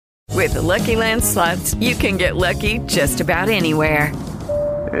With the Lucky Land Slots, you can get lucky just about anywhere.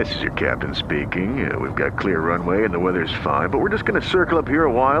 This is your captain speaking. We've got clear runway and the weather's fine, but we're just going to circle up here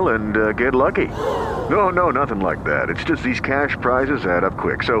a while and get lucky. No, nothing like that. It's just these cash prizes add up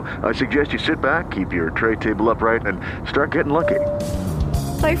quick. So I suggest you sit back, keep your tray table upright, and start getting lucky.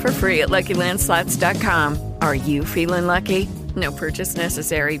 Play for free at LuckyLandSlots.com. Are you feeling lucky? No purchase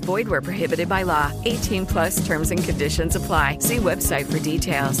necessary. Void where prohibited by law. 18 plus terms and conditions apply. See website for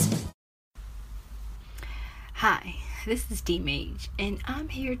details. Hi, this is D-Mage, and I'm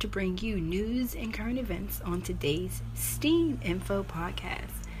here to bring you news and current events on today's Steam Info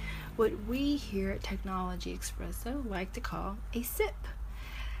podcast, what we here at Technology Espresso like to call a SIP.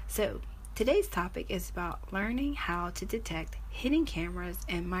 So, today's topic is about learning how to detect hidden cameras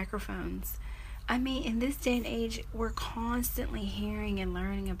and microphones. I mean, in this day and age, we're constantly hearing and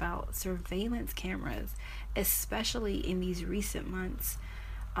learning about surveillance cameras, especially in these recent months,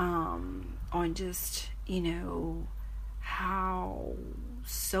 on just, how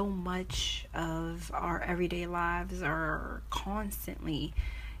so much of our everyday lives are constantly,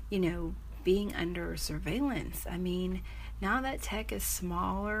 being under surveillance. I mean, now that tech is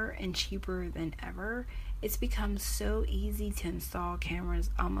smaller and cheaper than ever, it's become so easy to install cameras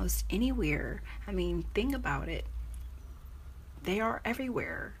almost anywhere. I mean, think about it. They are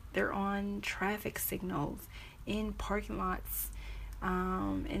everywhere. They're on traffic signals, in parking lots,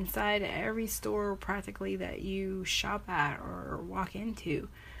 inside every store practically that you shop at or walk into.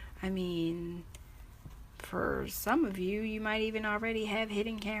 I mean, for some of you, you might even already have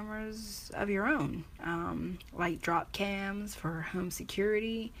hidden cameras of your own, like drop cams for home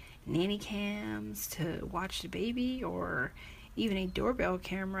security, nanny cams to watch the baby, or even a doorbell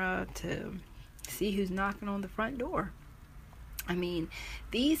camera to see who's knocking on the front door. I mean,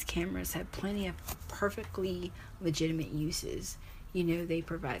 these cameras have plenty of perfectly legitimate uses. They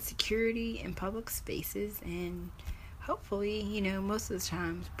provide security in public spaces and hopefully, most of the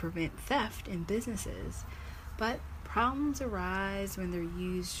time prevent theft in businesses. But problems arise when they're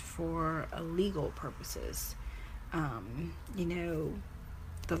used for illegal purposes. The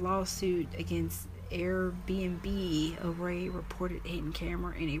lawsuit against Airbnb over a reported hidden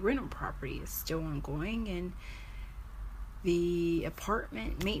camera in a rental property is still ongoing, and the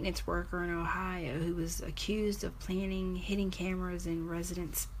apartment maintenance worker in Ohio who was accused of planting hidden cameras in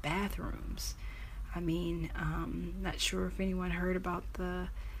residents' bathrooms. I mean, not sure if anyone heard about the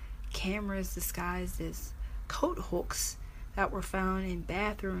cameras disguised as coat hooks that were found in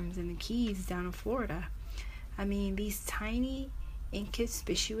bathrooms in the Keys down in Florida. I mean, these tiny,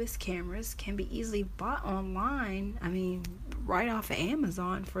 inconspicuous cameras can be easily bought online. I mean, right off of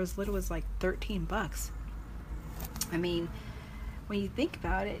Amazon for as little as like $13. I mean, when you think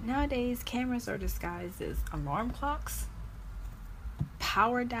about it, nowadays cameras are disguised as alarm clocks,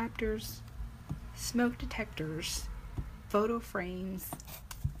 power adapters, smoke detectors, photo frames,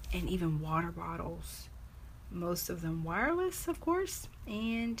 and even water bottles. Most of them wireless, of course,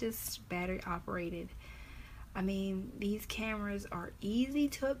 and just battery operated. I mean, these cameras are easy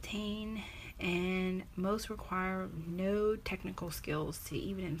to obtain, and most require no technical skills to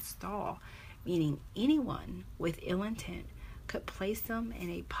even install, meaning anyone with ill intent could place them in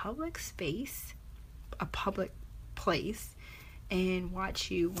a public space, a public place, and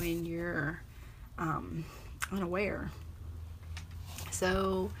watch you when you're unaware.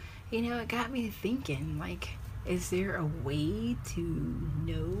 So, it got me thinking, like, is there a way to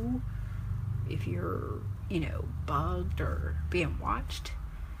know if you're, bugged or being watched?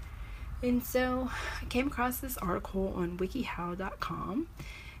 And so I came across this article on wikihow.com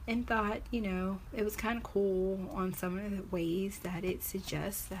and thought, it was kind of cool on some of the ways that it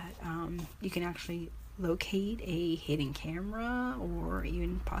suggests that you can actually locate a hidden camera or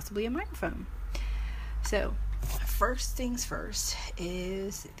even possibly a microphone. So, first things first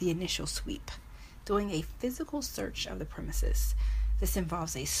is the initial sweep, doing a physical search of the premises. This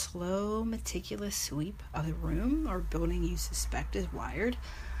involves a slow, meticulous sweep of the room or building you suspect is wired,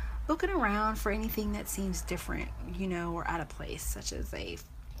 looking around for anything that seems different, or out of place, such as a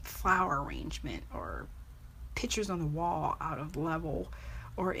flower arrangement or pictures on the wall out of level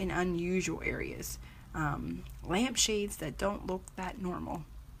or in unusual areas, lampshades that don't look that normal.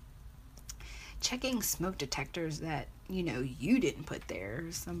 Checking smoke detectors that, you didn't put there.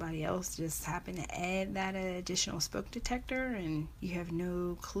 Somebody else just happened to add that additional smoke detector and you have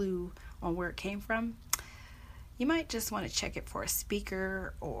no clue on where it came from. You might just want to check it for a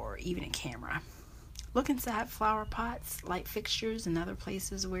speaker or even a camera. Look inside flower pots, light fixtures, and other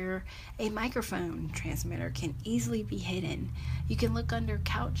places where a microphone transmitter can easily be hidden. You can look under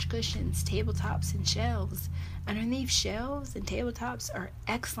couch cushions, tabletops, and shelves. Underneath shelves and tabletops are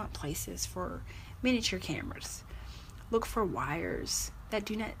excellent places for miniature cameras. Look for wires that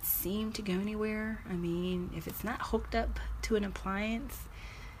do not seem to go anywhere. I mean, if it's not hooked up to an appliance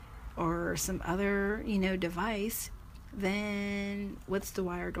or some other, device, then what's the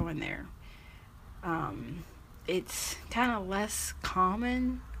wire doing there? It's kind of less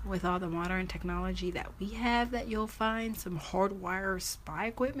common with all the modern technology that we have that you'll find some hardwire spy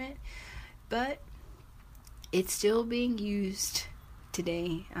equipment, but it's still being used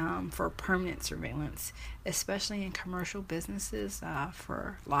today for permanent surveillance, especially in commercial businesses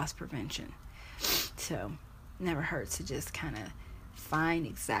for loss prevention. So never hurts to just kind of find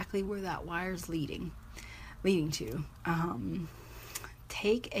exactly where that wire's leading to.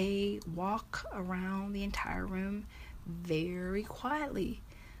 Take a walk around the entire room very quietly.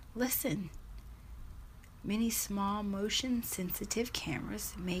 Listen. Many small motion sensitive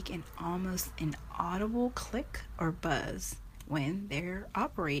cameras make an almost inaudible click or buzz when they're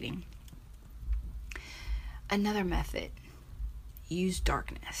operating. Another method, use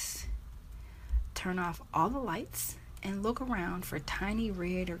darkness. Turn off all the lights and look around for tiny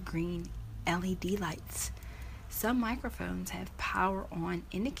red or green LED lights. Some microphones have power on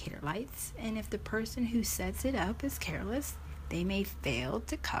indicator lights, and if the person who sets it up is careless, they may fail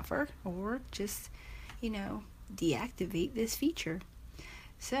to cover or just, deactivate this feature.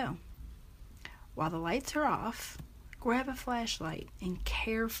 So, while the lights are off, grab a flashlight and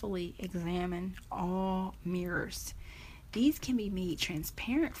carefully examine all mirrors. These can be made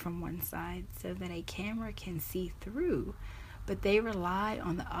transparent from one side so that a camera can see through, but they rely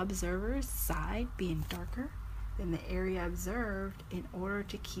on the observer's side being darker than the area observed in order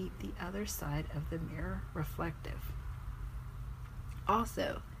to keep the other side of the mirror reflective.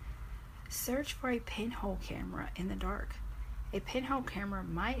 Also, search for a pinhole camera in the dark. A pinhole camera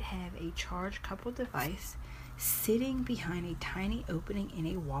might have a charge coupled device sitting behind a tiny opening in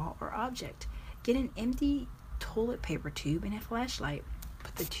a wall or object. Get an empty toilet paper tube and a flashlight.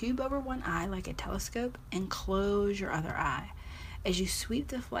 Put the tube over one eye like a telescope and close your other eye. As you sweep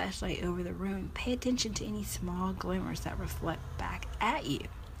the flashlight over the room, pay attention to any small glimmers that reflect back at you.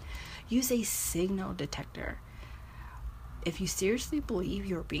 Use a signal detector. If you seriously believe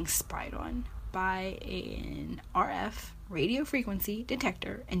you're being spied on, buy an RF radio frequency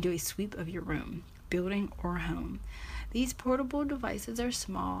detector and do a sweep of your room, building, or home. These portable devices are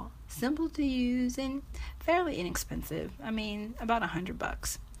small, simple to use, and fairly inexpensive. About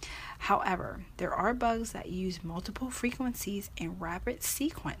 $100. However, there are bugs that use multiple frequencies in rapid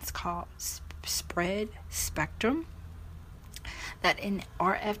sequence called spread spectrum that an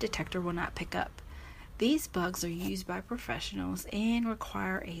RF detector will not pick up. These bugs are used by professionals and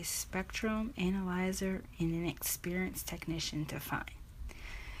require a spectrum analyzer and an experienced technician to find.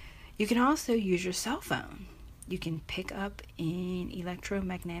 You can also use your cell phone. You can pick up an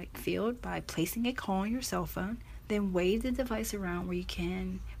electromagnetic field by placing a call on your cell phone, then wave the device around where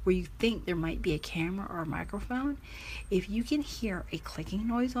you think there might be a camera or a microphone. If you can hear a clicking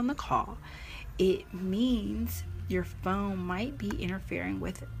noise on the call, it means your phone might be interfering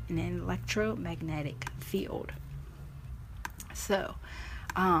with an electromagnetic field. So,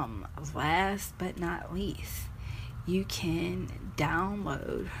 last but not least, you can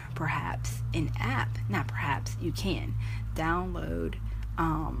download download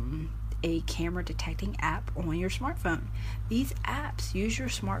a camera detecting app on your smartphone. These apps use your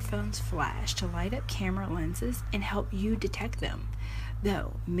smartphone's flash to light up camera lenses and help you detect them.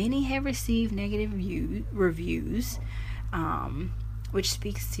 Though many have received negative reviews, which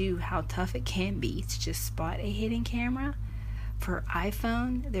speaks to how tough it can be to just spot a hidden camera. For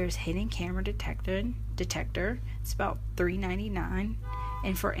iPhone, there's Hidden Camera Detector. It's about $3.99,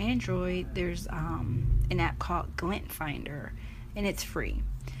 and for Android, there's an app called Glint Finder, and it's free.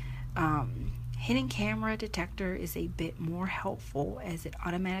 Hidden Camera Detector is a bit more helpful as it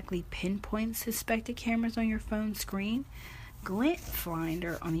automatically pinpoints suspected cameras on your phone screen. Glint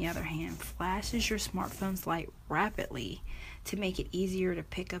Finder, on the other hand, flashes your smartphone's light rapidly to make it easier to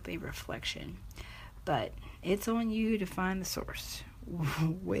pick up a reflection. But it's on you to find the source.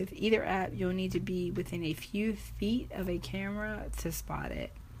 With either app, you'll need to be within a few feet of a camera to spot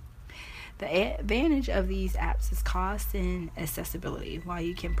it. The advantage of these apps is cost and accessibility. While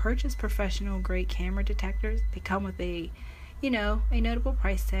you can purchase professional grade camera detectors, they come with a notable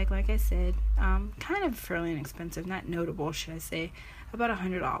price tag, like I said, kind of fairly inexpensive, not notable, should I say, about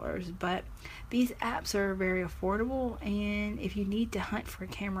 $100. But these apps are very affordable, and if you need to hunt for a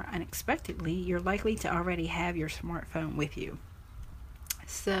camera unexpectedly, you're likely to already have your smartphone with you.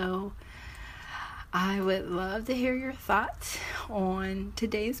 So, I would love to hear your thoughts on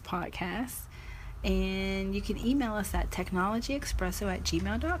today's podcast. And you can email us at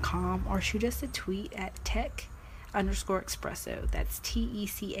technologyexpresso@gmail.com or shoot us a tweet at tech_expresso. That's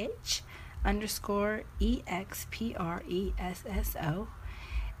TECH_EXPRESSO.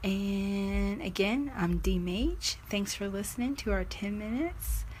 And again, I'm D Mage. Thanks for listening to our 10 minute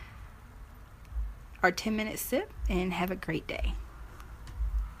sip, and have a great day.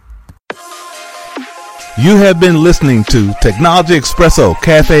 You have been listening to Technology Expresso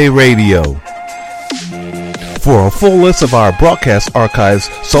Cafe Radio. For a full list of our broadcast archives,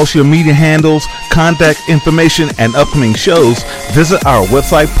 social media handles, contact information, and upcoming shows, visit our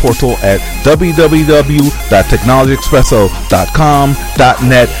website portal at www.technologyexpresso.com,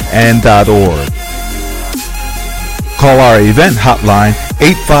 .net, and .org. Call our event hotline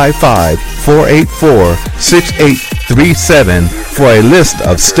 855-484-6837 for a list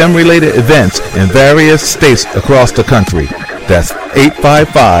of STEM-related events in various states across the country. That's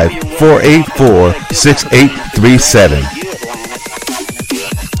 855-484-6837.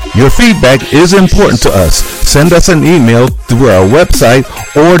 Your feedback is important to us. Send us an email through our website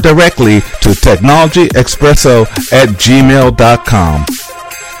or directly to technologyexpresso@gmail.com.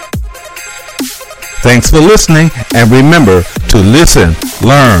 Thanks for listening, and remember to listen,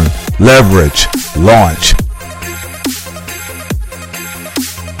 learn, leverage, launch.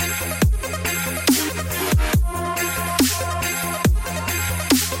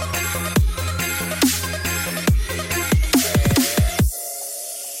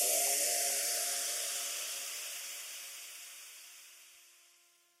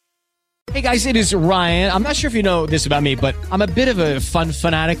 Hey guys, it is Ryan. I'm not sure if you know this about me, but I'm a bit of a fun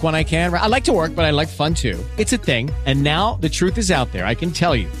fanatic when I can. I like to work, but I like fun too. It's a thing. And now the truth is out there. I can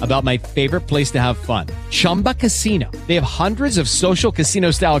tell you about my favorite place to have fun. Chumba Casino. They have hundreds of social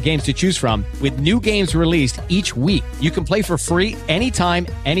casino style games to choose from with new games released each week. You can play for free anytime,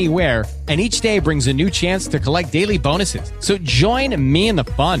 anywhere. And each day brings a new chance to collect daily bonuses. So join me in the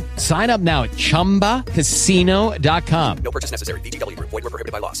fun. Sign up now at ChumbaCasino.com. No purchase necessary. VGW Group. Void where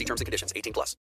prohibited by law. See terms and conditions. 18+.